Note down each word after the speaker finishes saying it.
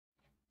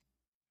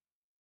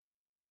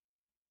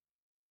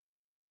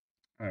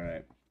All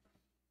right,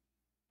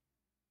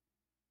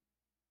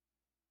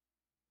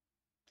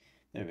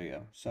 there we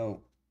go.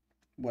 So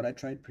what I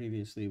tried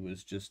previously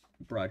was just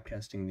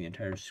broadcasting the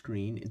entire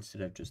screen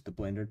instead of just the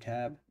Blender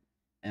tab,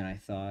 and I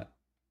thought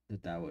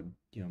that that would,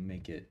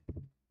 make it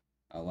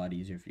a lot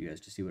easier for you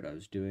guys to see what I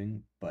was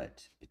doing,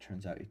 but it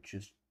turns out it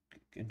just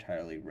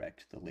entirely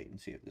wrecked the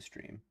latency of the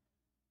stream.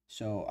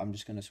 So I'm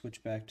just gonna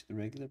switch back to the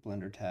regular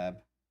Blender tab.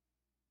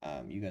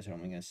 You guys are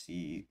only gonna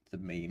see the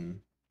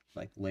main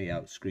like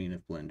layout screen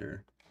of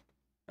Blender,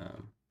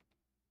 um,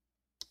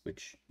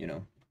 which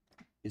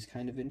is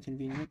kind of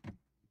inconvenient,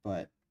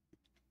 but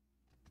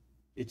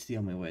it's the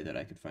only way that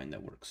I could find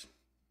that works.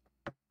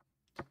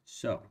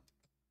 So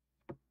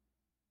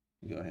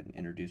go ahead and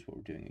introduce what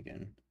we're doing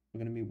again. We're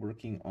going to be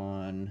working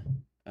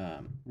on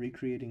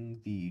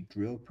recreating the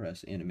drill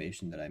press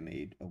animation that I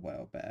made a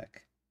while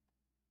back,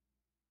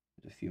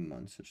 a few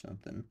months or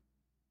something.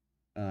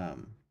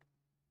 And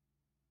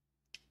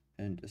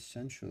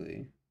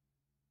essentially,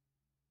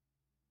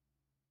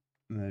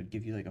 I'm going to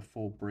give you like a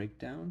full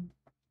breakdown.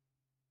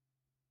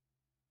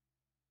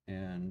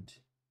 And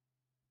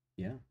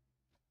yeah,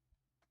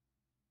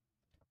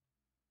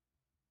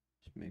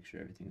 just make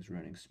sure everything's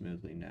running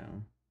smoothly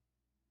now.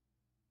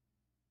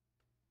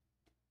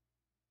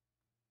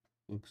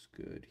 Looks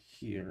good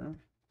here,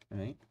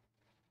 right?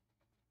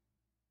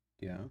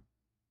 Yeah.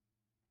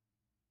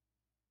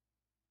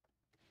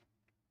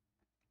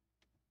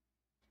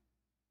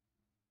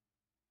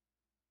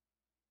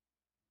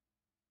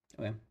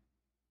 Okay.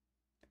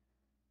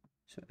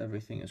 So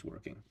everything is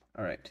working.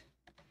 All right.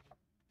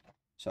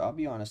 So I'll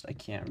be honest, I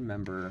can't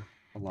remember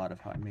a lot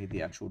of how I made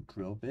the actual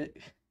drill bit.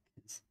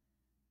 It's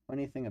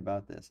funny thing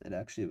about this, it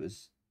actually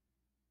was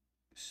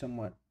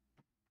somewhat,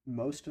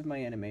 most of my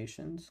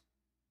animations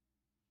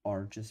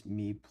are just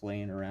me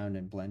playing around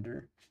in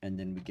Blender, and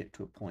then we get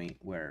to a point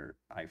where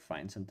I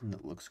find something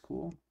that looks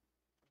cool,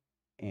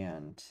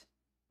 and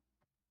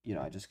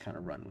I just kind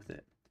of run with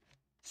it.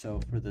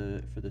 So for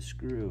the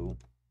screw,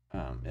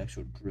 the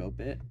actual drill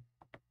bit,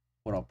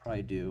 what I'll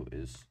probably do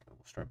is we'll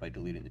start by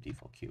deleting the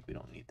default cube. We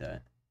don't need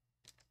that.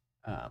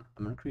 I'm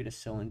going to create a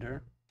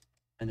cylinder,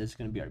 and this is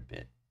going to be our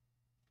bit.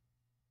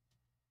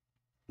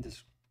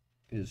 This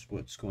is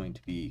what's going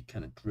to be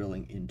kind of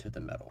drilling into the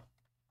metal.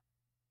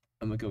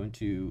 I'm going to go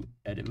into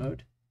edit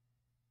mode,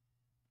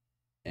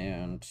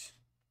 and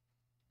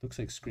looks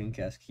like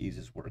screencast keys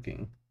is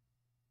working.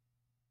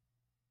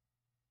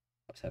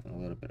 I was having a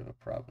little bit of a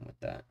problem with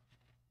that,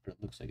 but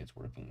it looks like it's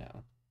working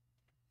now.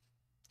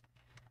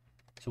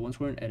 So once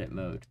we're in edit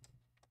mode,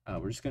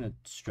 we're just going to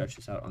stretch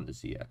this out on the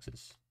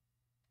z-axis.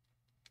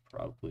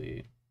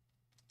 Probably,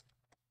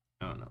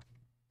 I don't know,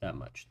 that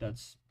much.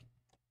 That's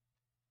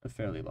a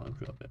fairly long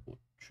drill bit. We'll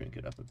shrink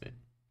it up a bit.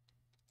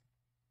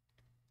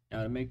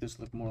 Now to make this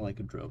look more like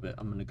a drill bit,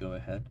 I'm going to go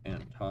ahead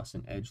and toss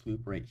an edge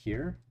loop right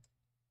here,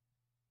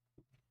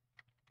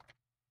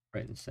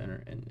 right in the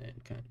center, and then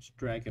kind of just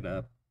drag it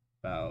up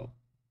about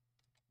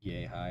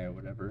yay high or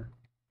whatever.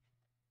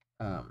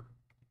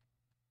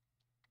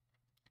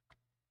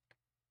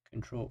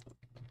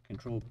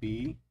 Control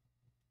B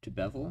to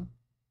bevel,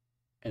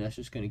 and that's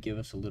just going to give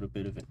us a little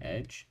bit of an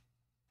edge,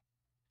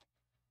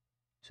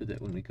 so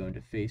that when we go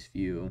into face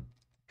view,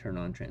 turn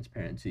on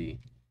transparency,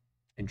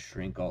 and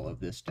shrink all of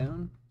this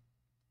down,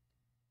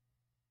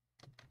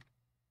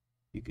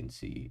 you can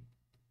see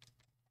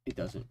it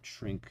doesn't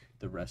shrink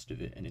the rest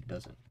of it, and it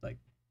doesn't like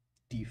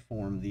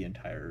deform the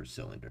entire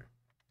cylinder.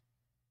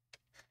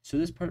 So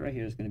this part right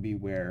here is going to be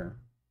where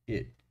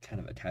it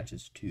kind of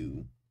attaches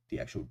to the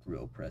actual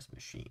drill press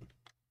machine,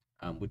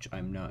 which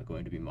I'm not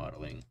going to be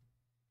modeling,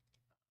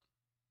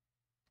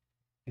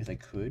 because I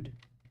could,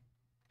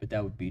 but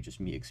that would be just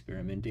me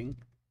experimenting.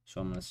 So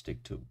I'm going to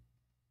stick to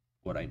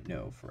what I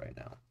know for right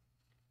now.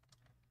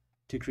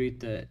 To create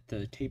the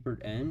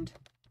tapered end,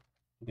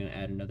 I'm going to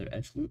add another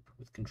edge loop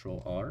with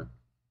Control R,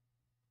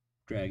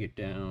 drag it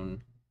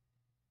down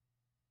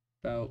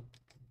about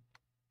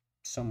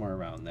somewhere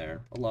around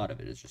there. A lot of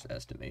it is just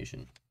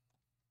estimation.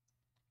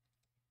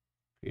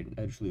 Create an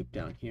edge loop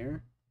down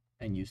here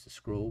and use the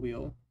scroll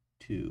wheel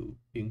to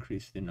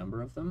increase the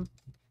number of them.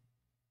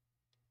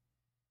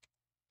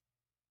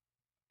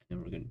 And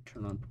then we're going to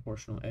turn on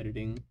proportional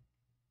editing,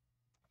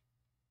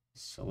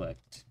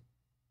 select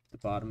the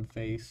bottom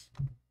face,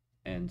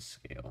 and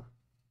scale.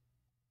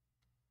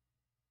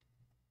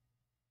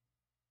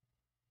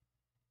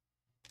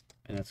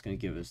 And that's going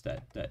to give us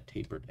that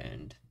tapered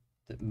end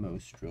that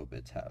most drill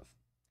bits have.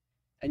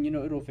 And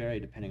it'll vary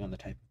depending on the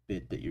type of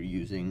bit that you're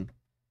using,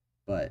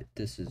 but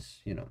this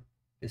is,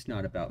 it's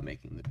not about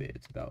making the bit,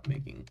 it's about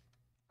making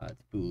the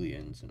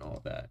booleans and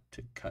all that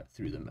to cut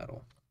through the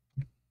metal.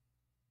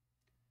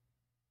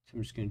 So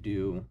I'm just going to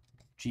do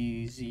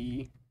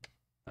GZ,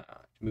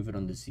 move it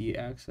on the Z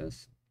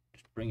axis,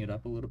 just bring it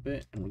up a little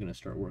bit, and we're going to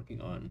start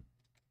working on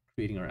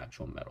creating our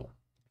actual metal.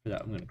 For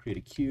that, I'm going to create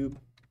a cube,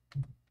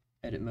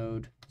 edit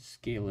mode,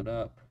 scale it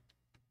up.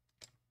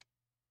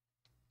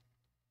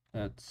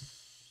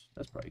 That's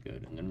probably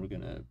good. And then we're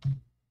going to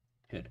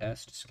hit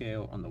S to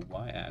scale on the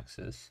Y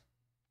axis.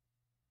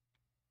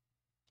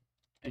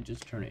 and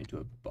just turn it into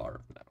a bar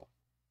of metal.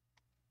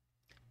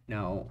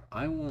 Now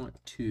I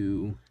want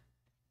to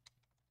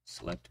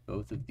select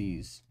both of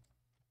these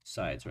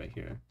sides right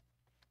here,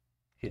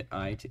 hit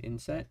I to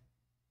inset,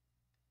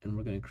 and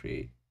we're going to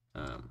create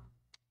kind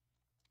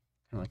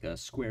of like a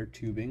square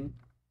tubing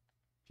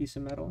piece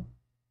of metal.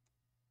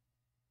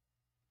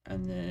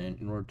 And then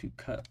in order to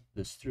cut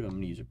this through, I'm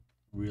going to use a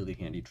really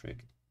handy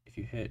trick. If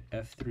you hit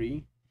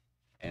F3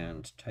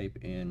 and type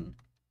in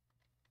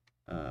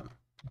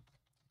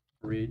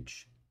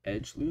bridge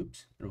edge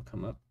loops, it'll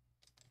come up.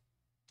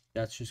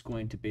 That's just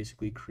going to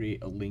basically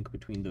create a link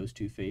between those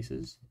two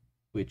faces,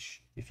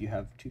 which if you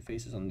have two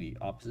faces on the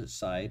opposite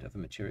side of a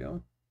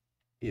material,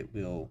 it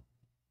will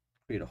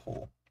create a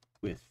hole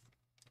with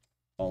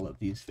all of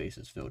these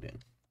faces filled in.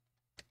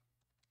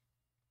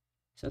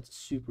 So that's a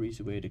super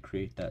easy way to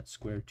create that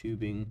square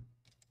tubing.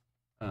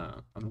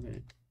 I'm going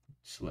to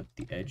select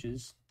the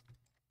edges,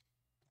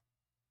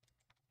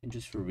 and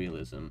just for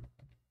realism,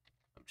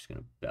 I'm just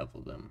going to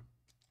bevel them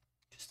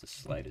just the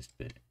slightest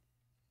bit.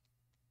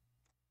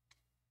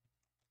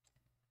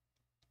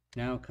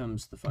 Now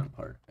comes the fun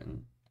part,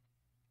 and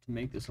to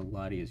make this a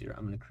lot easier,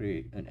 I'm going to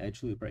create an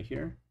edge loop right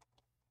here,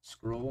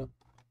 scroll,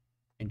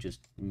 and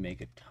just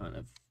make a ton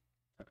of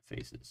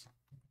faces.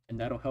 And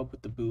that'll help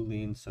with the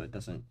boolean so it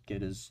doesn't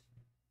get as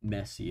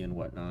messy and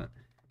whatnot.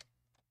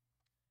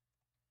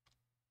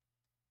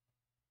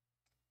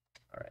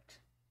 All right.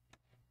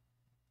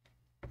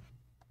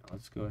 Now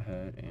let's go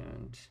ahead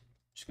and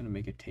just going to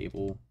make a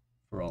table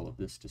for all of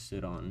this to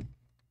sit on.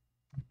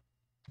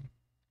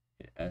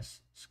 Hit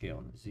S, scale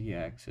on the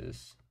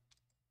Z-axis.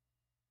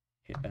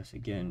 Hit S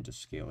again to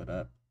scale it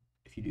up.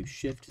 If you do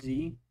Shift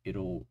Z,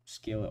 it'll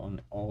scale it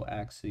on all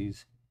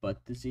axes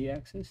but the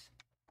Z-axis.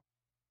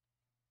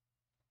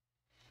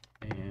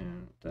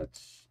 And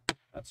that's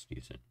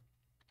decent.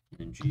 And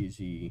then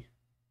GZ,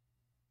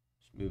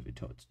 just move it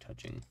till it's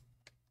touching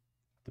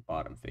the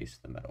bottom face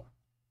of the metal.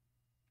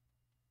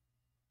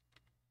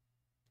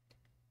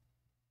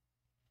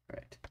 All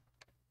right.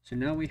 So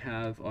now we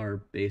have our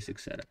basic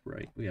setup,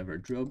 right? We have our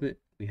drill bit,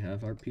 we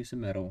have our piece of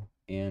metal,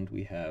 and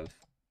we have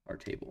our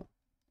table.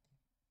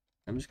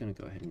 I'm just going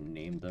to go ahead and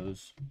name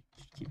those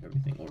just to keep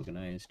everything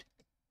organized.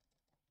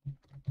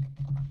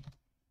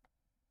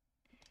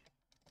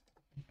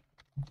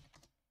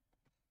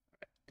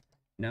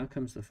 Now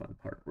comes the fun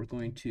part. We're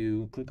going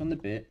to click on the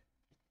bit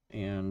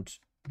and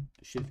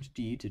Shift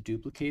D to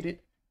duplicate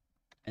it,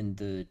 and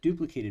the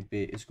duplicated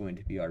bit is going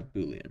to be our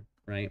boolean,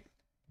 right?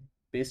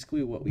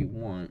 Basically what we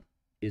want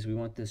is we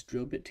want this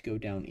drill bit to go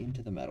down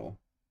into the metal.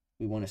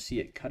 We want to see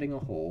it cutting a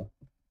hole,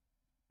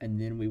 and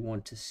then we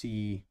want to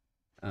see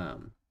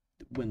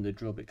when the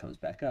drill bit comes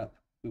back up,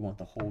 we want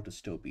the hole to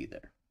still be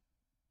there.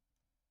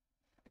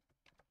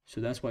 So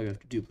that's why we have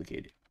to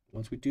duplicate it.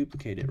 Once we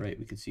duplicate it, right,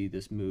 we can see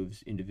this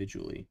moves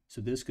individually.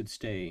 So this could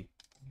stay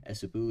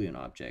as a Boolean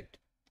object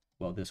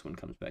while this one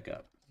comes back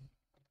up.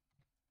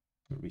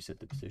 Reset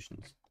the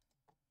positions.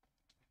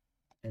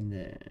 And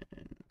then,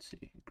 let's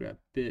see, grab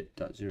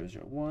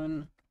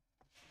bit.001.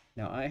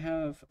 Now I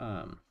have,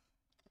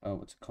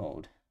 what's it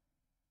called?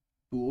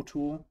 Bool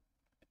tool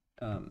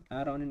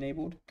add-on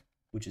enabled,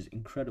 which is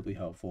incredibly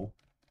helpful.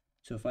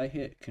 So if I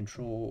hit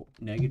Control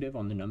negative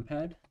on the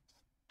numpad,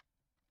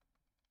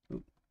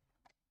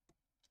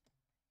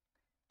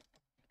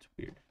 it's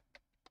weird.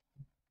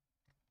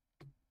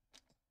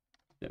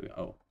 There we go.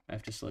 Oh, I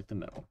have to select the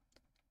metal.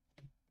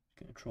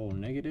 Control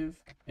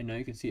negative, and now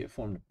you can see it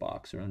formed a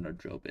box around our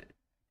drill bit.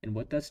 And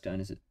what that's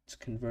done is it's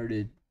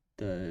converted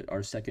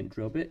our second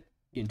drill bit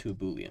into a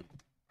Boolean.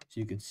 So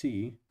you can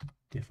see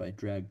if I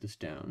drag this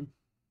down,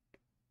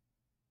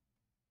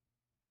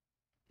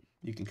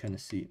 you can kind of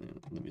see,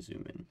 let me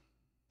zoom in.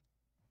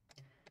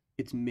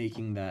 It's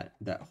making that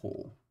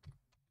hole.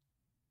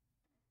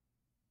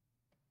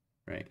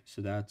 Right,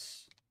 so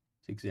that's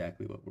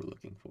exactly what we're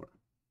looking for.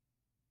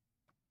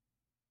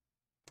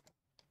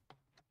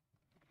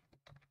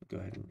 Go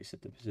ahead and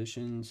reset the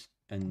positions,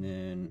 and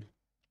then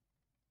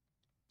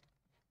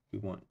we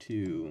want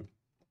to,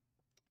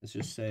 let's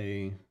just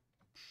say,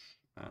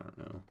 I don't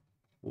know,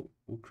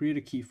 we'll create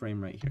a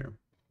keyframe right here.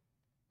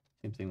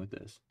 Same thing with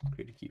this,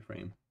 create a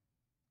keyframe.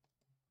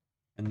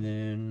 And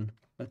then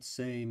let's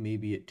say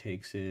maybe it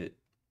takes it,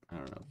 I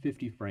don't know,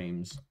 50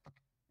 frames,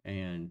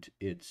 and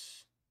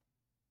it's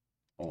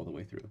all the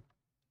way through.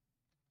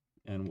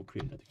 And we'll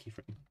create another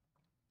keyframe.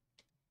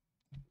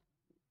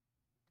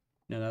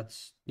 Now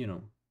that's, you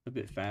know, a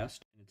bit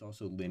fast, and it's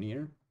also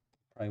linear.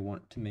 I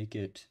want to make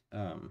it,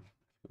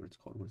 what it's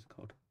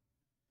called,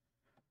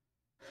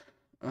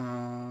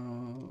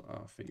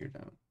 I'll figure it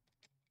out.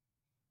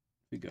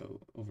 If we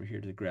go over here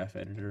to the graph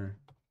editor,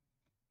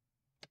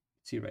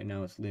 see right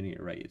now it's linear,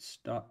 right?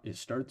 It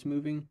starts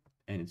moving,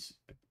 and it's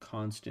a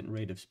constant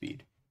rate of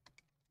speed.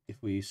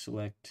 If we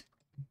select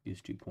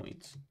these 2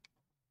 points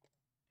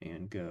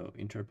and go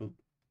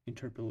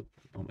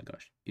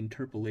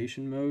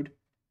interpolation mode,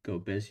 go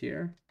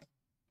Bezier.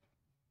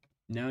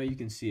 Now you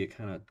can see it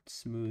kind of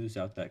smooths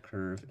out that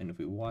curve, and if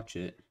we watch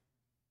it,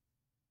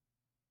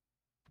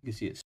 you can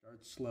see it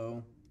starts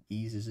slow,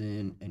 eases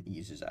in and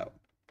eases out,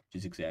 which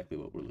is exactly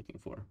what we're looking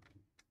for.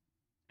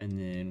 And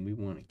then we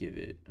want to give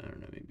it, I don't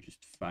know, maybe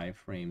just 5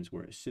 frames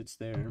where it sits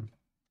there.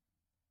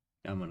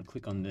 I'm going to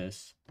click on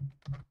this,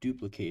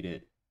 duplicate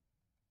it,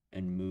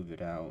 and move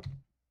it out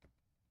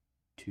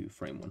to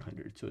frame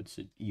 100. So it's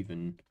an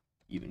even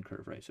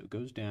curve, right? So it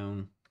goes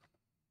down,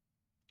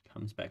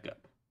 comes back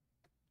up,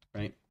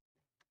 right?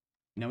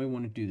 Now we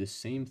want to do the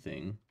same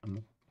thing.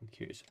 I'm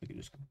curious if I could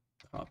just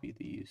copy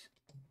these.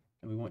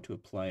 And we want to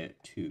apply it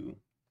to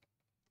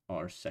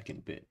our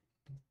second bit.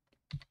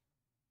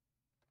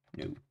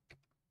 No,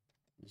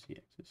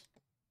 Z-axis.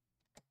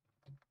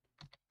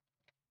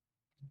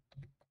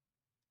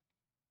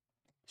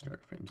 Start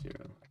at frame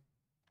 0.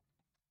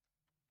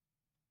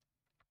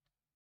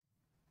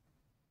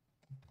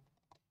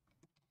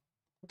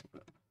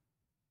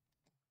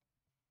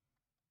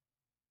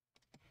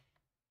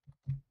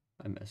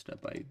 I messed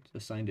up. I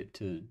assigned it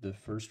to the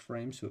first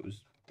frame, so it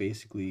was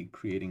basically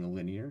creating a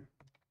linear.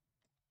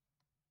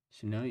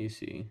 So now you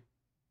see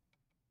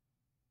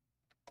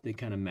they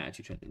kind of match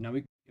each other. Now,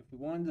 if we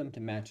wanted them to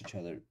match each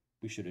other,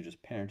 we should have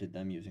just parented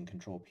them using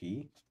Control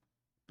P,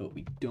 but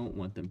we don't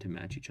want them to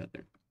match each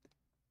other.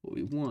 What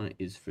we want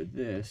is for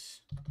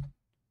this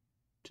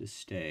to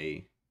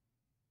stay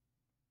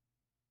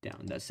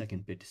down, that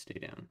second bit to stay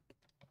down.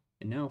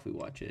 And now if we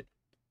watch it,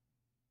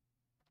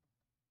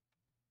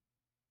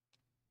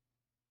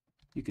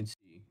 you can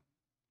see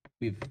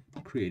we've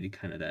created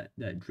kind of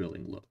that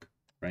drilling look,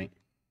 right?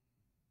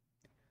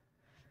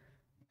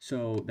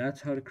 So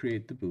that's how to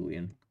create the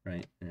Boolean,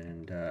 right?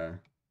 And,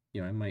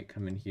 you know, I might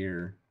come in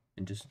here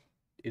and just,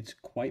 it's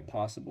quite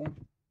possible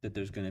that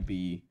there's going to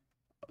be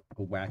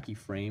a wacky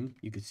frame.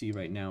 You can see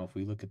right now, if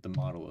we look at the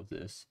model of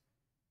this,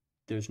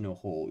 there's no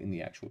hole in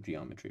the actual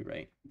geometry,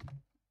 right?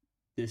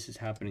 This is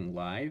happening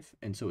live,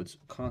 and so it's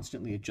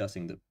constantly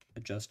adjusting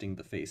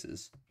the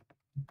faces,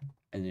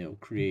 and it'll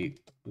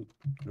create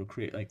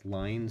like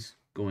lines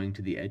going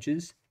to the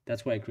edges.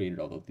 That's why I created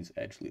all of these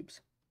edge loops.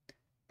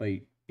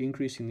 By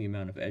increasing the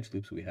amount of edge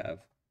loops we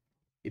have,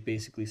 it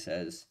basically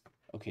says,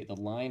 okay, the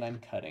line I'm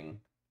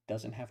cutting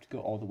doesn't have to go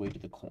all the way to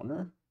the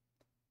corner.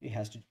 It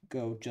has to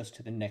go just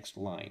to the next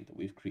line that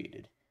we've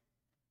created.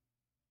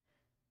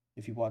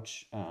 If you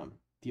watch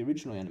the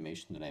original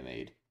animation that I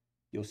made,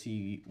 you'll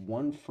see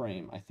one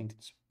frame. I think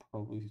it's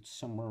probably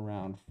somewhere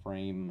around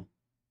frame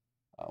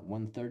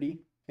 130,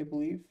 I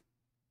believe.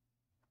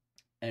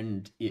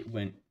 And it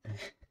went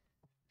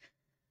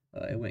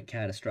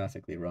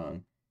catastrophically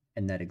wrong,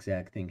 and that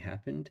exact thing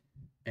happened.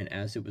 And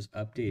as it was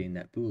updating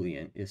that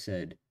Boolean, it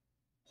said,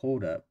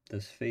 hold up,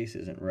 this face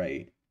isn't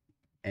right,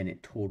 and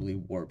it totally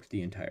warped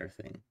the entire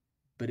thing.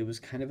 But it was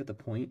kind of at the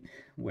point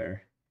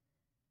where,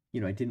 you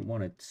know, I didn't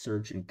want to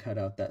search and cut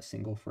out that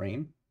single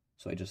frame,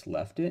 so I just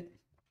left it.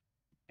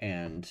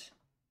 And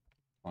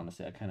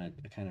honestly, I kind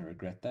of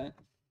regret that.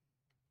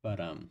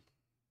 But I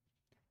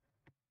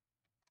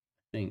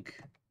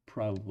think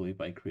probably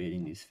by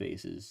creating these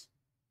faces,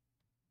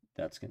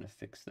 that's going to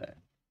fix that.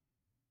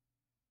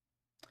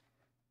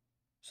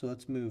 So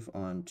let's move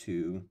on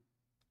to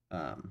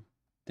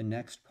the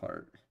next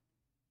part,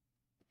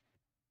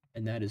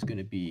 and that is going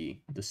to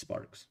be the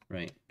sparks,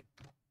 right?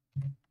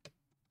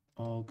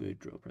 All good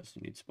drill press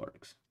needs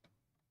sparks.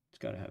 It's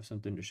got to have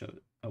something to show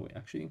it. Oh wait,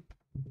 actually,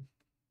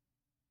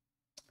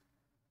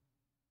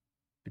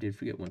 I did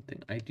forget one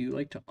thing. I do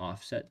like to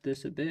offset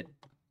this a bit.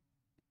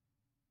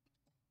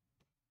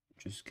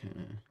 Just kind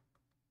of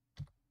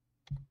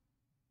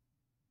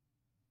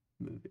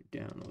move it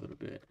down a little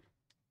bit.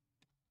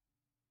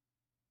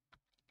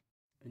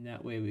 And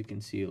that way we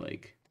can see,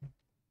 like,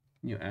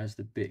 you know, as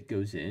the bit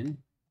goes in,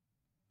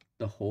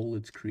 the hole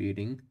it's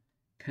creating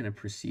kind of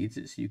precedes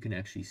it, so you can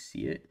actually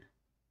see it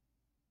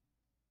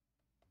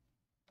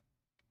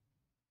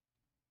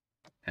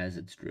as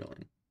it's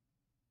drilling.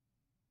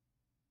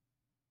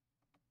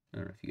 I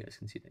don't know if you guys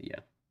can see that.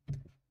 Yeah,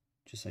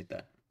 just like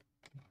that.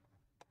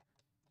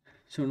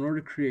 So in order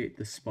to create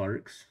the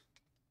sparks,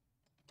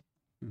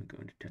 I'm going to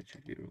go into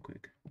TouchID real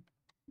quick.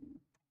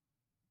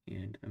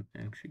 And I'm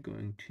actually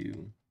going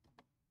to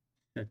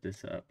set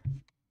this up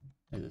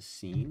as a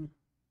scene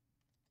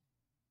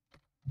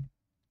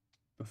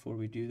before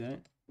we do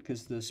that.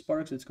 Because the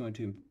sparks, it's going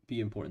to be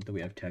important that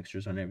we have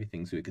textures on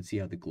everything so we can see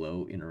how the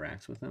glow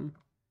interacts with them.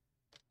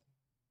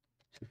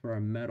 So for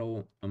our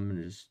metal, I'm going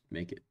to just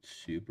make it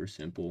super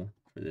simple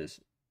for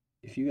this.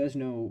 If you guys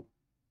know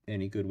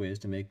any good ways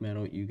to make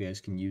metal, you guys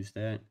can use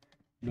that.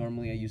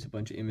 Normally I use a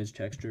bunch of image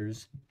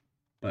textures,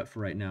 but for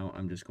right now,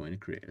 I'm just going to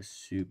create a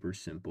super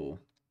simple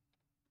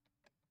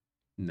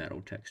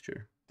metal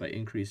texture by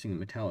increasing the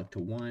metallic to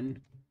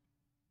 1,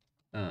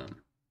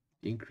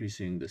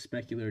 increasing the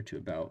specular to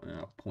about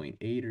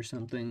 0.8 or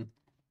something,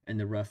 and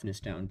the roughness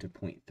down to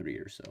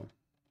 0.3 or so.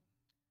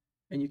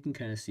 And you can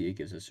kind of see it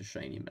gives us a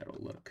shiny metal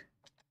look.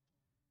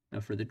 Now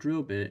for the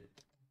drill bit,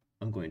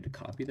 I'm going to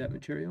copy that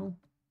material,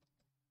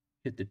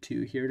 hit the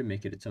 2 here to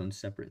make it its own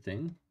separate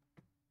thing,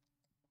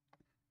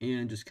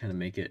 and just kind of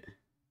make it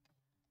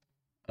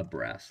a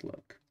brass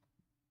look.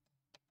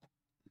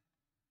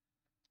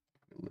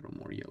 A little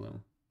more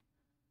yellow.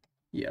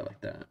 Yeah,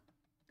 like that.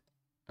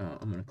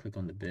 I'm going to click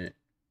on the bit,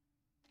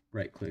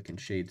 right click and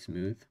shade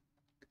smooth.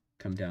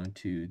 Come down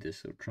to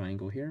this little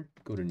triangle here,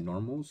 go to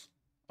normals,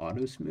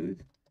 auto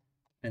smooth,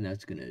 and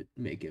that's going to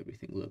make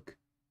everything look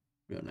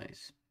real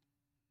nice.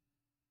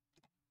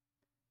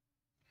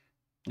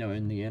 Now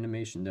in the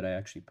animation that I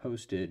actually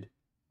posted,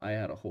 I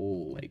had a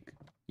whole, like,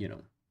 you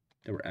know,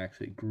 there were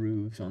actually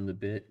grooves on the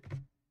bit,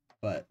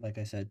 but like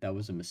I said, that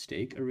was a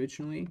mistake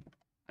originally.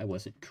 I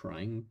wasn't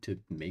trying to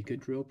make a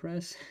drill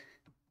press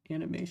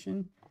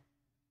animation,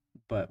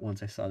 but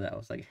once I saw that, I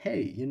was like,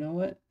 hey, you know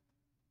what?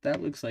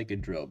 That looks like a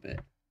drill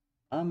bit.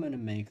 I'm going to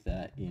make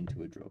that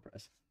into a drill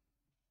press.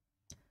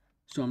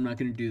 So I'm not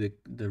going to do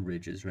the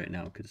ridges right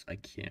now because I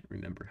can't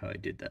remember how I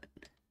did that.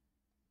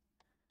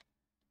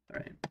 All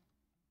right.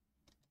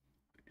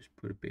 Just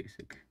put a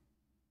basic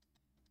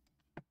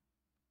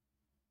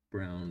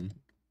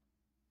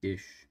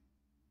brown-ish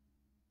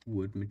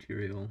wood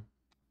material.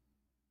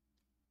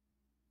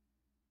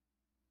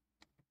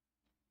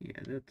 Yeah,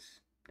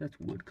 that's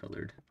wood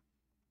colored.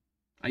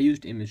 I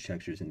used image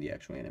textures in the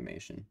actual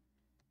animation,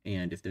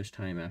 and if there's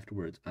time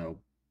afterwards, I'll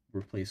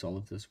replace all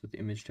of this with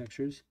image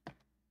textures.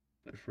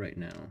 But for right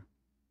now,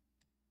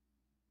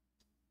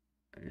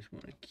 I just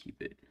want to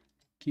keep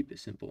it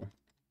simple.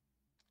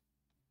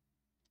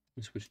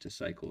 And switch to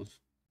cycles.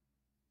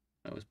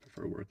 I always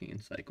prefer working in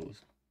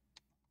cycles.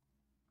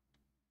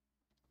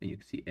 And you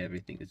can see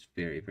everything is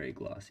very, very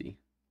glossy.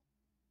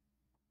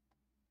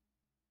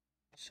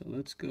 So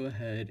let's go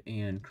ahead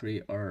and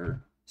create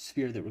our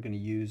sphere that we're going to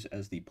use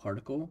as the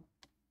particle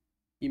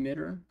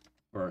emitter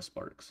for our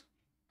sparks.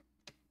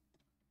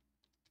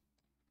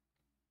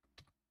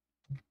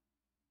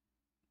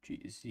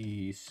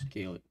 GZ,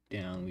 scale it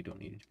down. We don't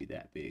need it to be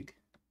that big.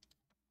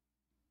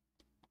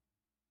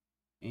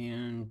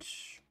 And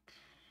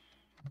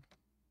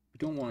we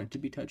don't want it to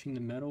be touching the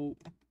metal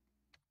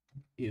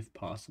if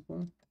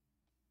possible.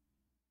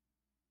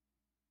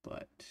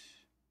 But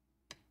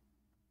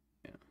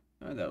yeah,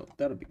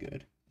 that'll be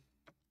good.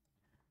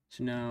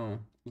 So now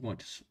we want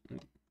to,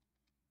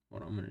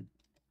 well, I'm gonna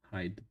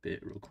hide the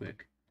bit real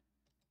quick.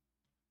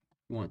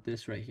 We want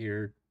this right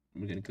here.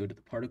 We're gonna go to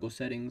the particle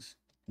settings,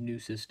 new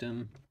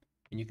system,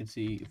 and you can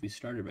see if we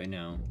started right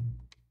now,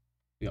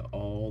 we got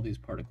all these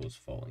particles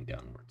falling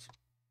downwards.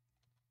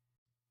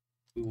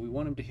 We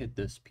want them to hit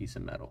this piece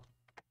of metal.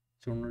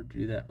 So in order to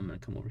do that, I'm gonna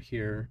come over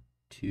here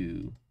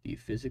to the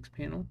physics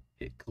panel,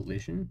 hit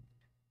collision,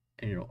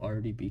 and it'll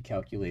already be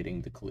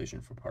calculating the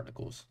collision for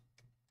particles.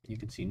 You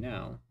can see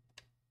now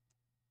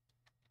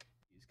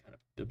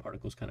the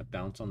particles kind of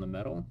bounce on the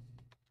metal.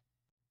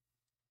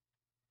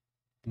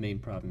 The main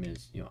problem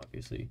is,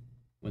 obviously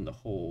when the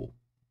hole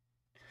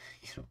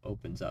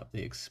opens up,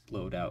 they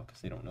explode out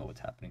because they don't know what's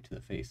happening to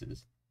the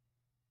faces.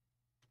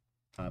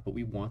 But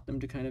we want them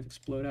to kind of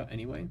explode out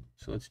anyway,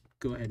 so let's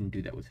go ahead and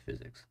do that with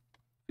physics.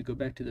 We go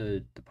back to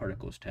the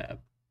particles tab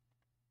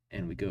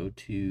and we go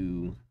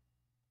to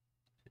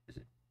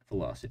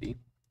velocity.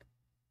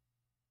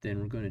 Then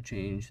we're going to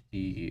change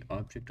the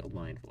object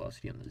align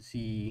velocity on the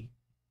Z,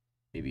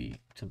 maybe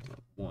something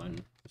like 1.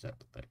 What does that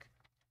look like?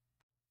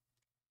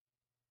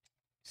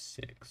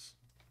 6.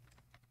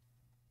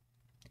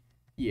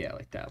 Yeah,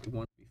 like that. We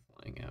want to be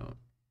flying out.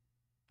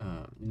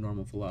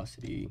 Normal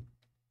velocity,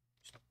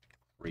 just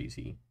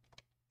crazy.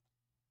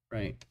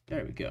 Right,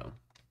 there we go.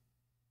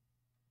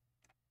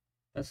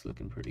 That's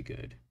looking pretty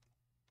good.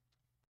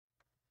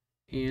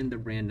 And the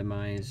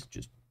randomize,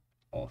 just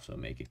also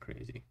make it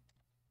crazy.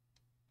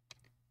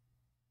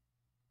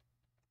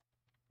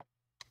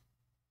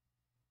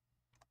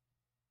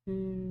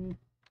 Let's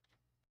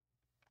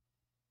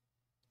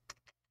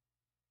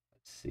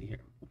see here.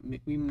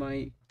 We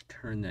might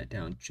turn that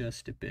down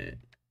just a bit.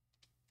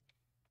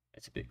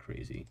 That's a bit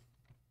crazy.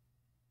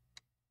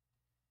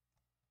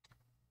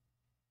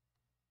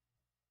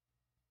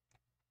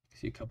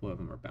 See, a couple of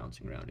them are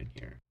bouncing around in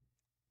here.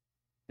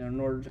 Now, in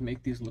order to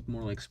make these look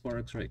more like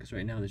sparks, right, because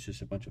right now there's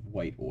just a bunch of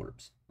white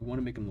orbs. We want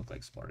to make them look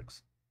like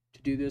sparks.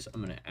 To do this,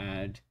 I'm going to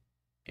add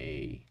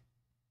a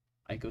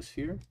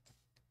icosphere.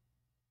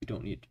 We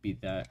don't need it to be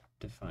that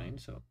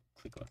defined, so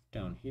click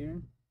down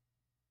here.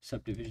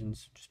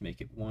 Subdivisions, just make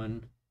it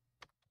 1.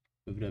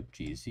 Move it up,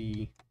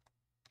 GZ.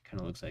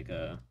 Kind of looks like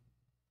a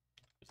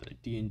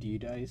D&D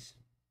dice.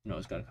 No,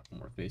 it's got a couple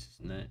more faces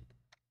than that.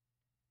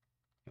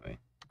 Anyway,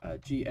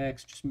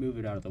 GX, just move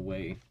it out of the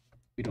way.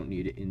 We don't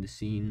need it in the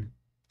scene.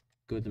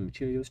 Go to the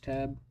materials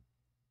tab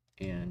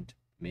and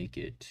make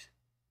it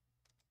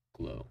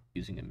glow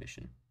using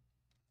emission.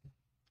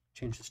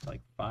 Change this to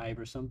like 5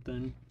 or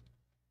something.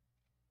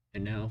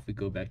 And now if we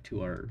go back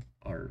to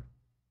our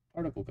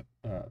particle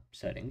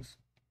settings,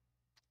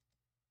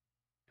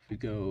 if we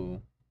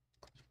go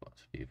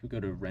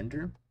to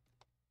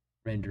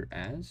render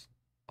as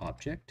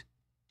object,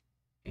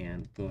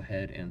 and go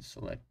ahead and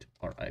select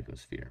our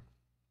icosphere.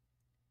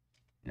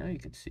 Now you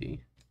can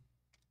see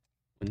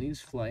when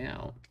these fly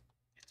out,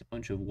 it's a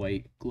bunch of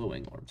white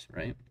glowing orbs,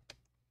 right?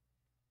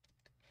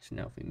 So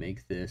now if we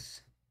make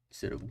this,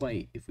 instead of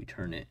white, if we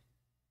turn it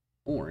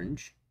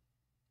orange,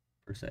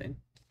 per se,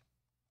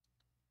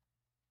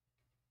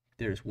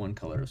 there's one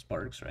color of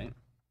sparks, right?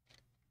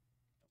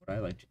 What I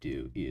like to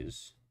do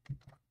is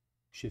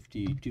Shift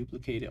D,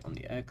 duplicate it on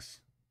the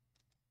X,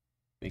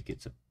 make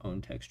its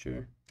own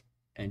texture,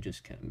 and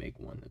just kind of make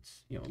one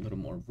that's, you know, a little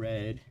more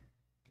red.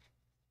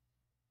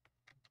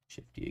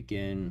 Shift D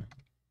again,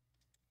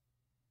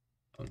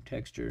 own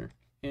texture,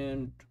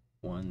 and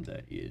one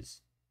that is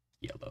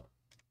yellow.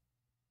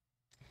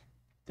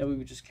 That way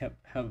we just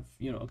have,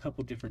 you know, a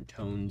couple different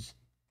tones.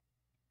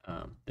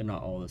 They're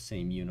not all the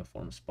same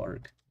uniform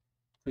spark.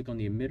 Click on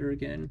the emitter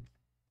again.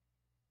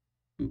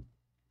 Ooh,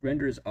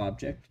 render as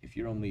object if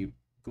you're only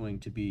going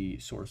to be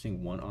sourcing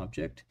one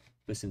object,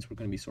 but since we're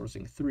going to be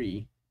sourcing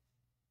 3,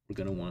 we're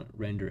going to want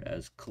render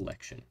as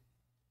collection.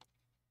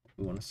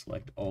 We want to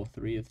select all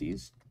 3 of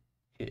these,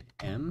 hit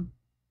M,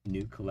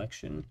 new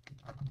collection,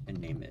 and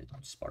name it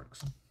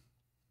sparks.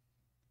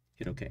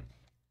 Hit OK.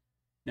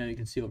 Now you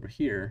can see over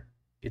here,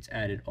 it's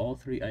added all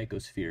 3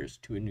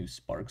 icospheres to a new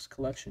sparks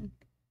collection.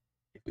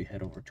 If we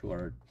head over to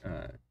our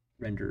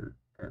render,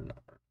 or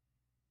not,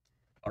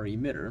 our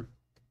emitter,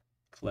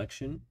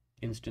 collection,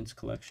 instance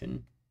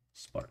collection,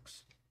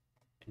 sparks.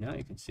 And now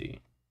you can see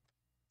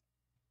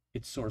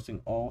it's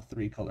sourcing all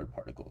 3 colored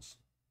particles.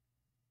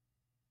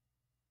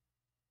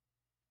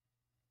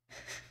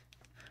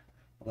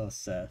 Hello,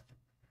 Seth.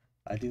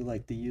 I do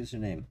like the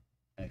username.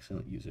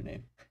 Excellent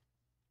username.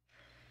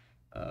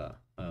 I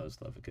always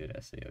love a good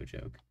SAO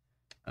joke.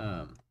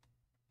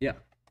 Yeah,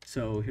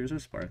 so here's our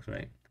sparks,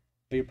 right?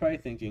 But you're probably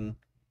thinking,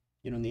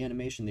 you know, in the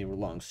animation they were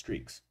long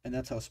streaks, and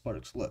that's how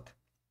sparks look.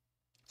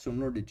 So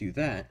in order to do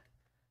that,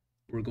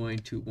 we're going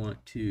to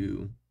want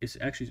to, it's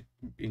actually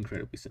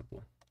incredibly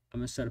simple. I'm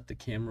going to set up the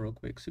camera real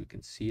quick so we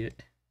can see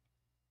it.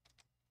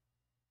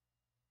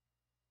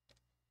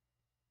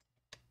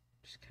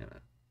 Just kind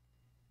of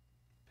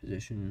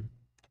position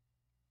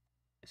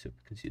so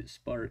we can see the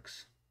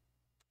sparks.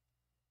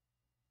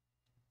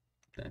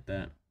 Like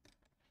that.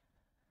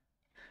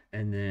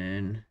 And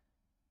then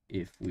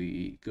if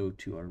we go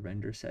to our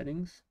render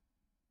settings,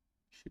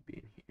 should be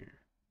in here.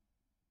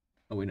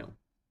 Oh, wait, no.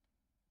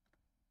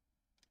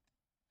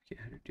 Okay,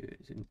 how to do it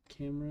is in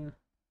camera.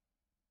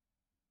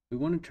 We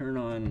want to turn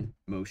on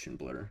motion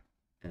blur,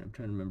 and I'm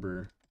trying to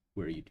remember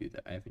where you do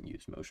that. I haven't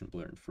used motion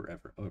blur in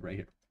forever. Oh, right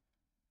here.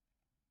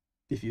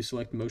 If you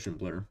select motion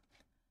blur,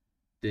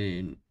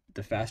 then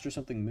the faster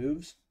something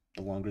moves,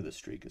 the longer the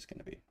streak is going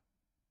to be,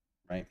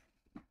 right?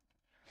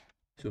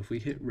 So if we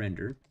hit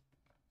render,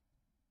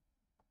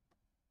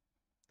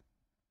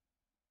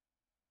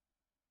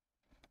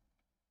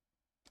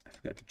 I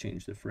forgot to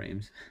change the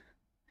frames.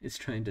 It's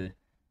trying to,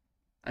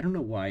 I don't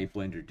know why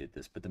Blender did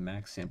this, but the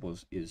max sample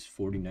is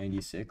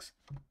 4096.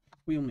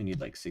 We only need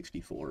like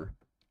 64.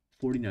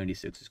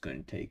 4096 is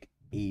going to take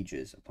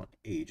ages upon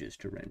ages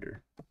to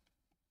render.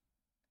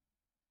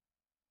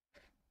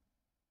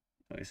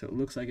 Okay, so it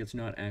looks like it's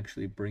not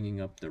actually bringing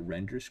up the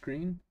render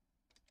screen.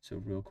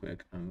 So real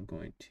quick, I'm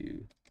going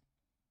to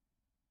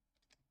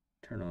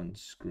turn on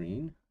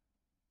screen.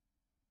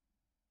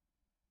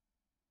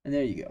 And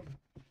there you go.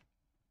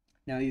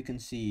 Now you can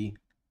see,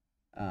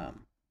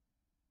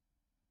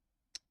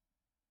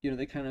 you know,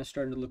 they kind of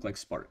starting to look like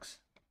sparks.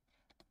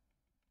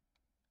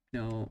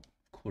 Now,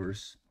 of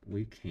course,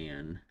 we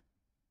can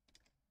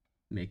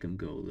make them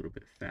go a little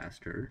bit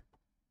faster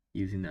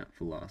using that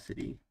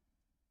velocity.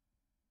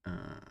 Let's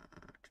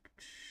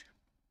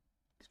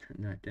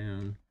turn that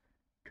down,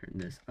 turn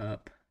this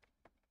up,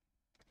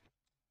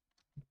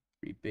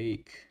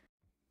 rebake,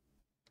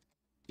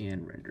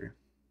 and render.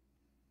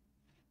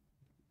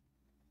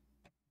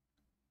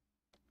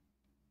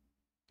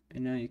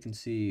 And now you can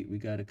see we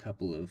got a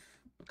couple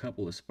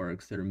of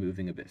sparks that are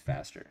moving a bit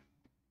faster.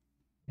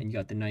 And you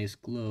got the nice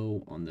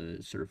glow on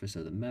the surface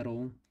of the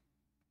metal.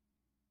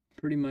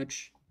 Pretty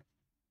much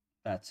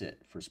that's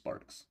it for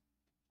sparks.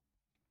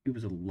 It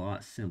was a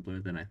lot simpler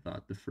than I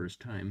thought the first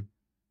time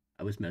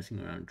I was messing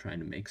around trying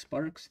to make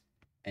sparks,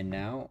 and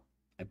now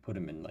I put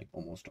them in like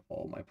almost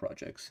all my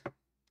projects.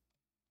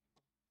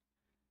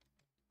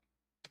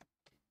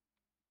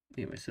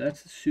 Anyway, so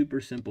that's a super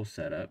simple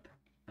setup.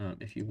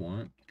 If you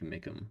want, you can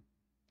make them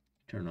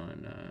turn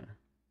on,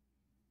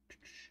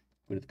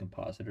 go to the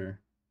compositor,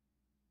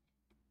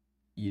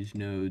 use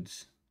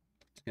nodes.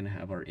 It's going to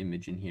have our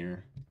image in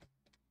here.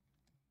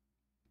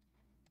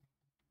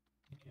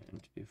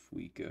 And if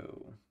we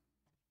go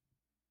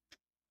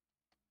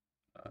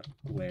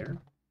glare,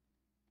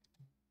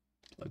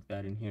 plug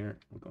that in here,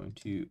 we're going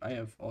to, I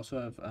also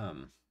have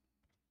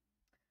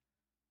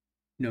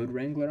node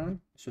wrangler on.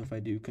 So if I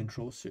do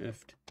Control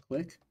Shift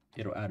click,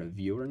 it'll add a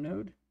viewer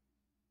node.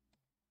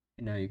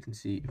 And now you can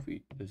see if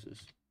we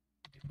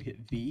hit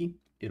V,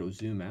 it'll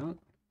zoom out.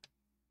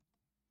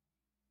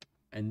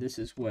 And this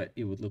is what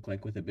it would look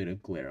like with a bit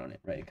of glare on it,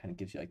 right? It kind of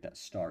gives you like that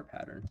star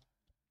pattern.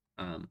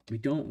 We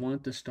don't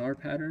want the star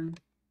pattern.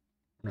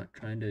 We're not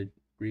trying to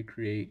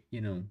recreate,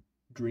 you know,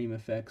 dream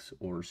effects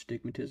or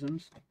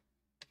stigmatisms.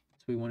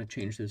 So we want to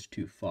change this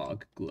to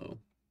fog glow.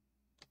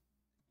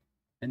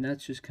 And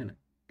that's just kind of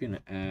going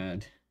to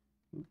add,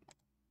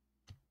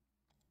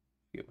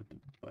 forget what the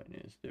button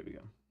is. There we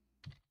go.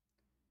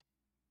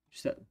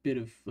 just that bit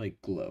of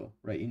like glow,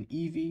 right? In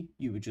Eevee,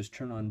 you would just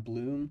turn on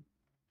bloom,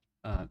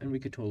 and we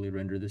could totally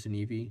render this in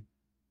Eevee,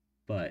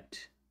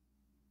 but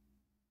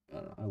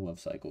I love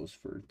cycles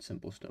for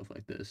simple stuff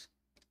like this.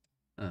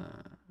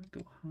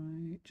 Go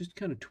high, just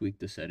kind of tweak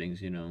the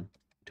settings,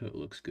 until it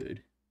looks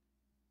good.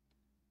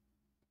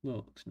 Well,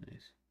 it looks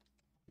nice.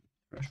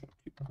 Threshold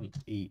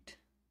 2.8.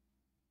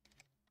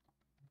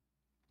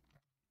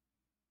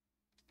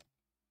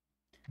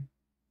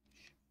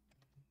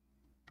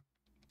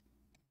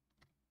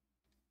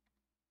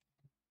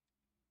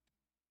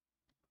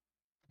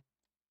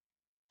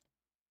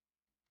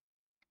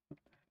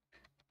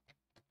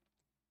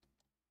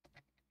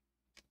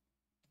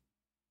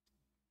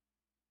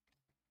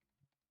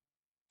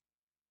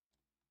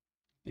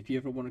 If you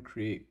ever want to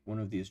create one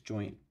of these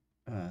joint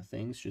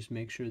things, just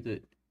make sure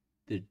that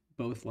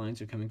both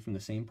lines are coming from the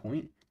same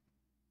point.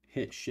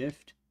 Hit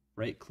shift,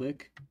 right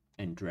click,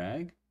 and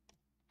drag,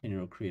 and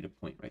it'll create a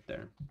point right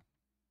there.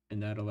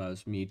 And that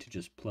allows me to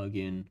just plug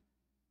in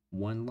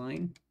one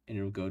line, and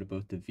it'll go to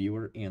both the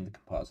viewer and the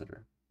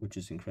compositor, which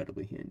is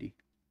incredibly handy.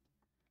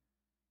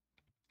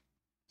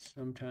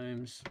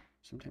 Sometimes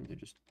I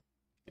just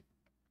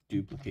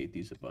duplicate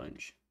these a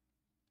bunch.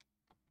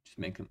 Just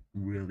make them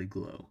really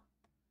glow.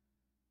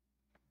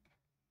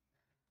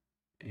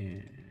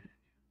 And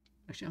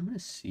actually, I'm going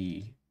to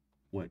see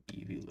what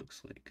Eevee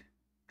looks like.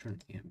 Turn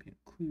ambient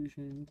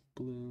occlusion,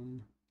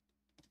 bloom,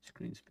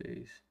 screen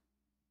space,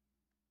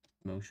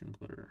 motion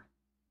blur.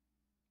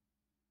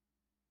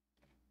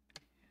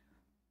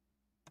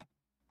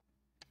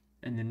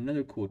 And then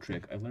another cool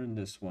trick, I learned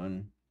this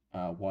one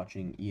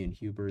watching Ian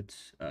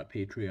Hubert's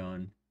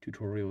Patreon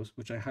tutorials,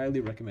 which I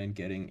highly recommend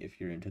getting if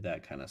you're into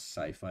that kind of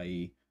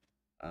sci-fi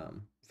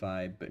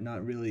vibe, but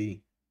not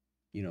really,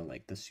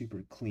 like the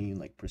super clean,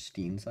 like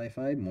pristine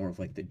sci-fi, more of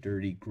like the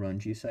dirty,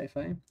 grungy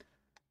sci-fi.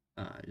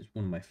 Is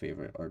one of my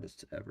favorite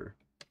artists ever.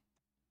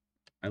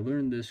 I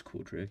learned this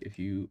cool trick. If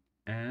you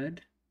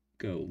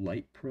go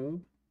light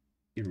probe,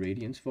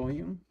 irradiance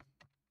volume,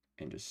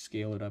 and just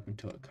scale it up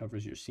until it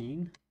covers your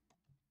scene.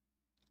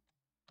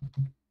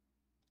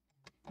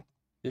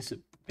 This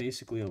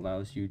basically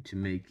allows you to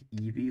make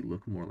Eevee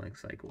look more like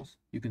Cycles.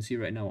 You can see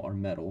right now our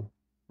metal,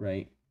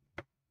 right?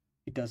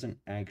 It doesn't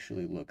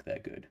actually look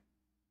that good.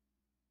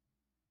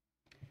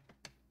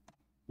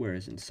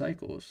 Whereas in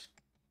Cycles,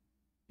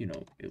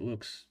 it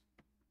looks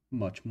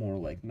much more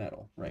like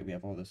metal, right? We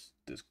have all this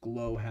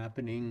glow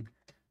happening,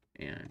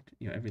 and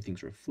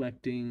everything's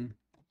reflecting,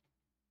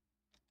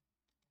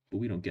 but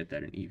we don't get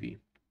that in Eevee.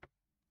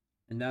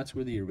 And that's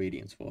where the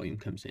irradiance volume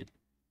comes in.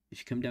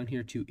 If you come down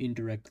here to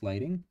indirect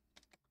lighting,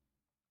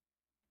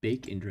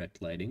 bake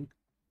indirect lighting,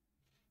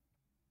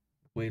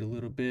 wait a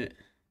little bit,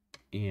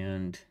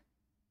 and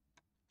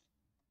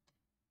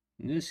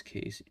in this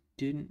case, it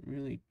didn't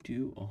really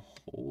do a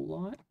whole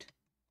lot.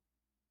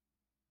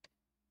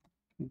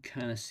 You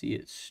can kind of see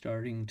it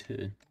starting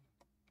to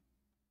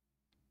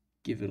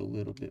give it a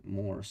little bit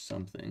more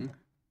something.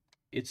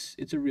 It's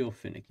a real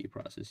finicky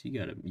process. You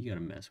gotta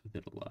mess with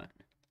it a lot.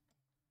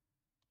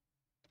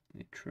 Let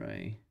me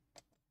try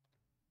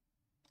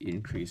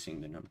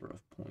increasing the number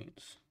of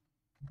points.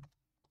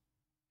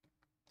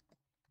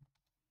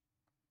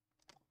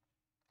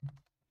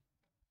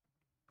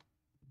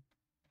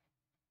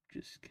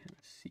 Just kind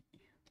of see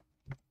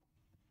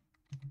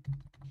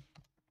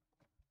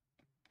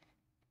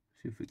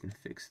if we can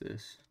fix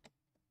this.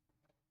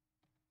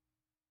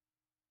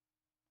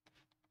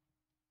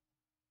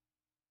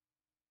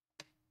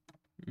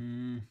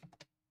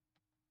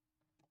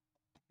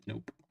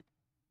 Nope.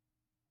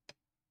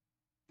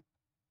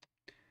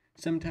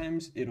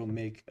 Sometimes it'll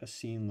make a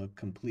scene look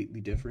completely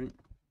different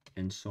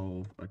and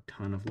solve a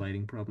ton of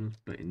lighting problems,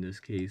 but in this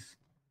case,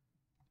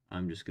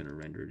 I'm just going to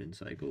render it in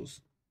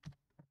Cycles.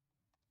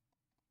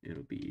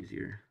 It'll be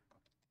easier.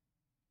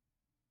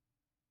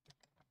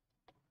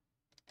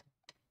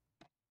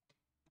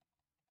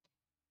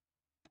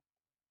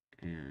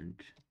 And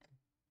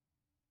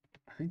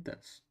I think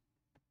that's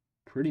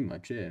pretty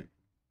much it.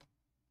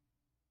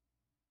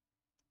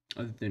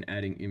 Other than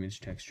adding image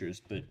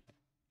textures, but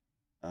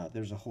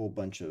there's a whole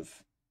bunch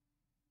of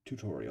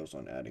tutorials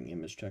on adding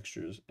image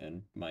textures,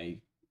 and my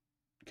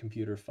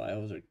computer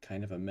files are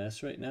kind of a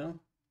mess right now.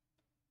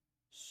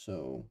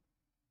 So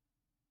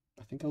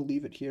I think I'll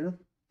leave it here.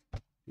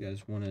 If you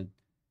guys want to,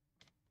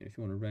 if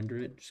you want to render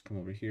it, just come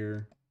over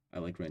here. I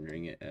like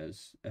rendering it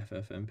as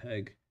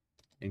FFmpeg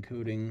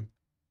encoding.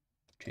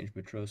 Change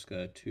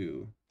Matroska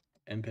to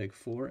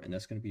MPEG-4, and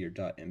that's going to be your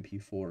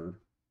 .mp4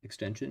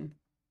 extension.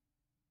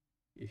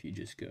 If you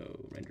just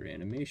go render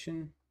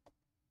animation,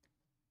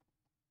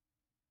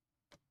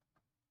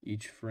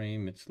 each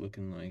frame it's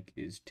looking like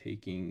is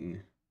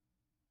taking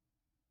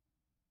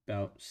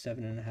about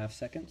 7.5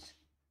 seconds.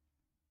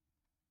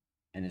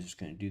 And it's just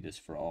going to do this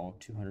for all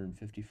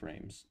 250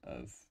 frames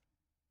of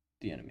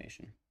the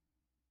animation.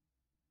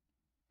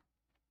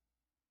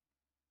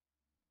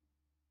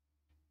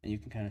 And you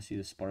can kind of see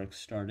the sparks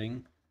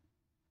starting,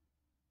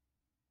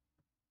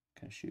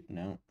 kind of shooting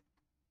out.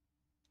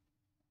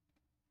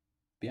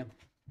 But yeah,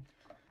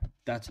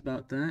 that's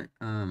about that.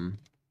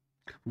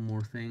 Couple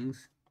more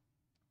things.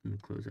 Let me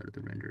close out of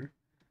the render.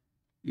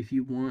 If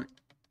you want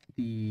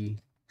the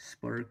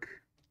spark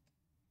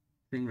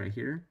thing right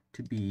here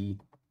to be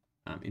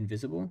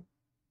invisible,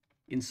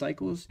 in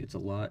Cycles, it's a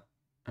lot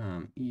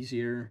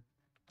easier.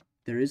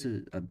 There is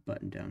a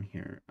button down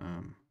here.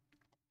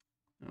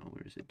 Oh,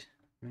 where is it?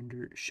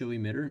 Render, show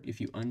emitter.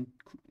 If you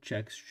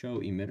uncheck show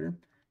emitter,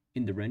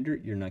 in the render,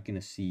 you're not going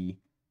to see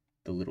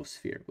the little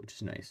sphere, which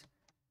is nice.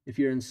 If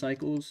you're in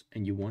Cycles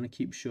and you want to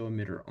keep show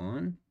emitter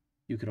on,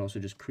 you could also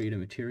just create a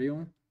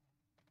material,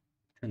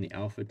 turn the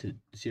alpha to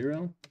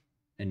 0,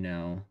 and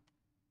now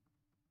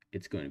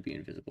it's going to be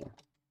invisible.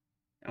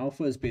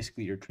 Alpha is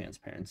basically your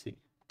transparency.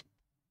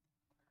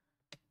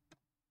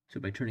 So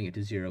by turning it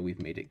to 0,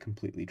 we've made it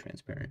completely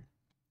transparent.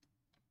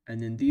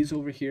 And then these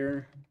over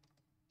here,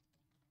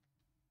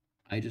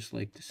 I just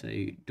like to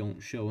say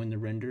don't show in the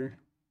render.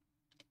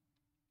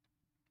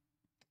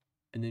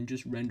 And then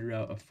just render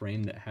out a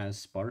frame that has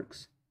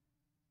sparks.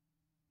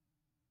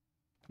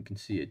 You can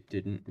see it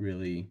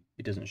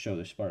doesn't show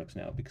the sparks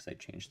now because I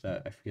changed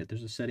that. I forget,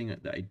 there's a setting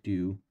that I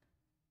do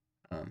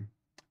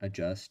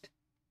adjust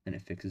and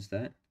it fixes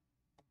that.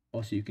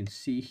 Also, you can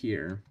see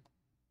here,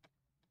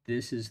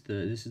 this is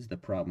the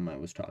problem I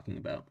was talking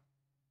about.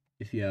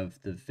 If you have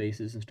the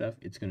faces and stuff,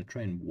 it's going to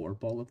try and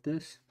warp all of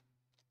this.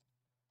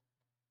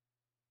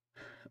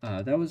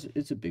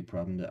 It's a big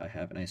problem that I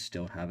have, and I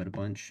still have it a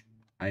bunch.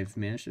 I've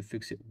managed to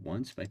fix it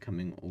once by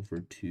coming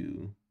over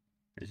to,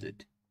 where is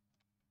it?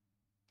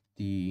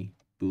 The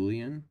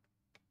Boolean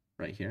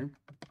right here,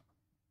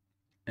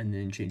 and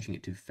then changing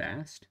it to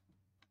fast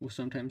will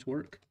sometimes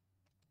work.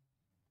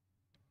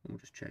 We'll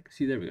just check.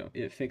 See, there we go.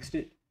 It fixed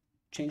it.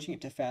 Changing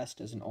it to fast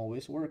doesn't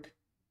always work,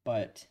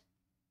 but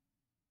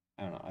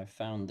I don't know. I've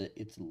found that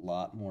it's a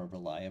lot more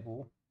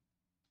reliable.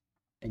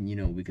 And you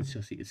know, we can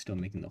still see it's still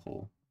making the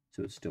hole,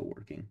 so it's still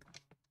working.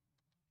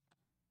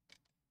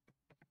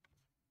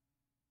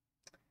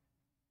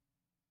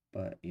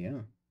 But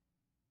yeah,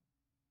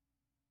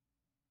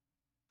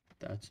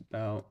 that's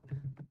about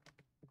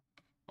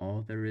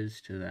all there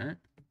is to that.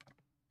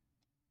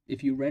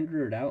 If you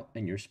render it out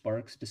and your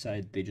sparks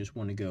decide they just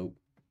want to go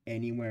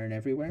anywhere and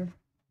everywhere,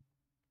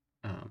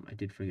 I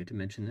did forget to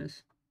mention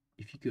this.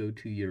 If you go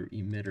to your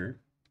emitter,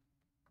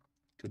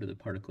 go to the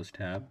particles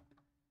tab,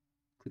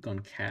 click on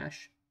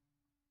cache,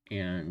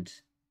 and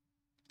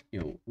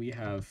we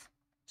have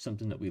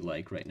something that we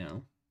like right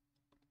now.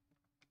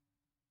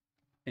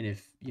 And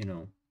if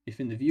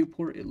in the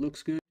viewport it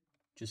looks good,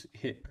 just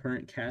hit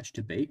current cache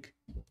to bake.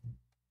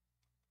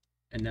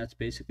 And that's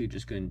basically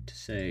just going to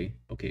say,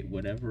 okay,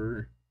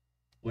 whatever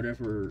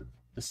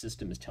the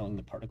system is telling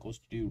the particles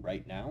to do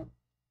right now,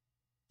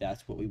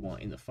 that's what we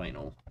want in the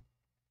final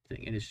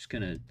thing. And it's just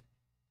going to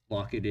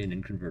lock it in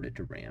and convert it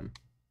to RAM,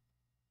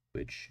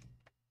 which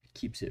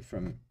keeps it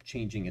from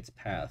changing its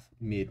path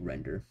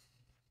mid-render.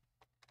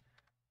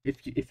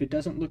 If it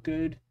doesn't look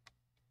good,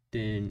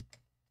 then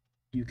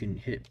you can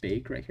hit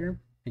bake right here,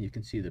 and you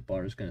can see the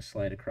bar is going to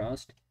slide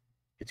across.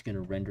 It's going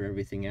to render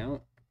everything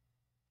out.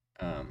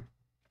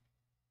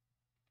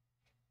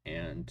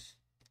 And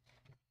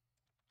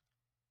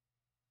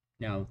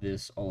now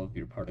all of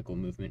your particle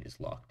movement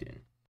is locked in.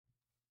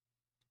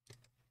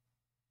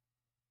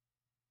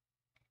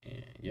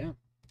 And yeah,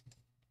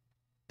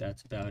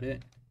 that's about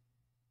it.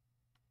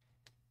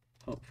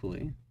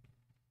 Hopefully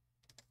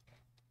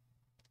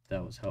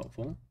that was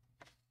helpful.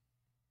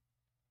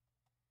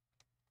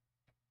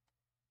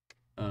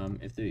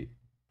 If they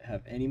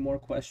have any more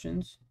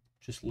questions,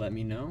 just let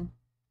me know.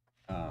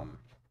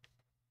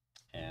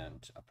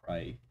 And I'll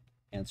probably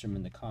answer them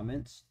in the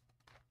comments.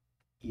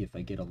 If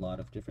I get a lot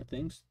of different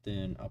things,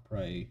 then I'll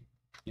probably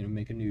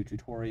make a new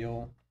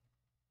tutorial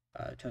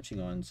touching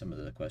on some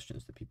of the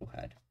questions that people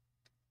had.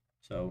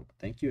 So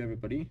thank you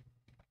everybody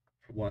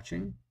for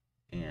watching,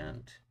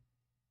 and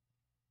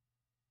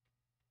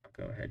I'll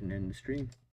go ahead and end the stream.